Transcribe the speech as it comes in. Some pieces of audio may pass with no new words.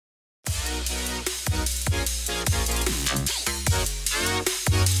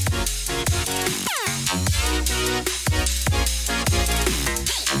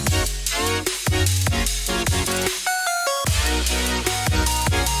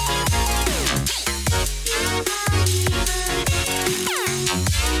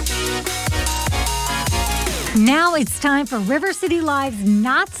Now it's time for River City Live's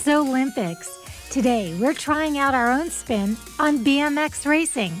Not So-lympics. Today, we're trying out our own spin on BMX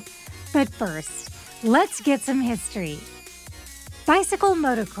racing. But first, let's get some history. Bicycle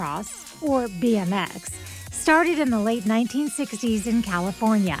motocross, or BMX, started in the late 1960s in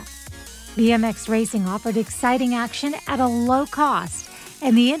California. BMX racing offered exciting action at a low cost,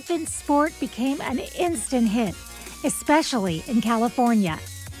 and the infant sport became an instant hit, especially in California.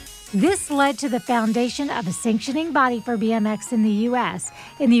 This led to the foundation of a sanctioning body for BMX in the U.S.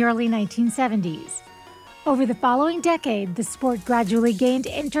 in the early 1970s. Over the following decade, the sport gradually gained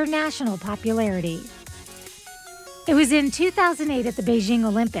international popularity. It was in 2008 at the Beijing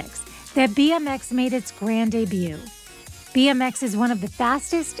Olympics that BMX made its grand debut. BMX is one of the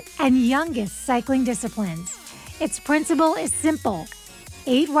fastest and youngest cycling disciplines. Its principle is simple.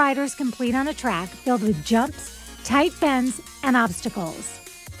 8 riders complete on a track filled with jumps, tight bends, and obstacles.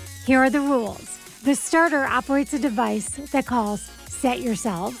 Here are the rules. The starter operates a device that calls Set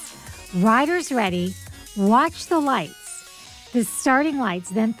Yourselves, Riders Ready, Watch the Lights. The starting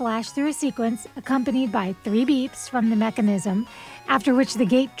lights then flash through a sequence accompanied by 3 beeps from the mechanism, after which the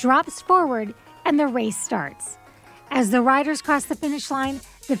gate drops forward and the race starts. As the riders cross the finish line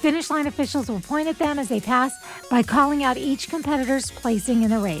officials will point at them as they pass by calling out each competitor's placing in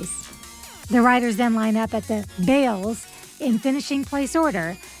the race. The riders then line up at the bails in finishing place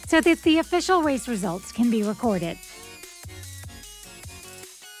order so that the official race results can be recorded.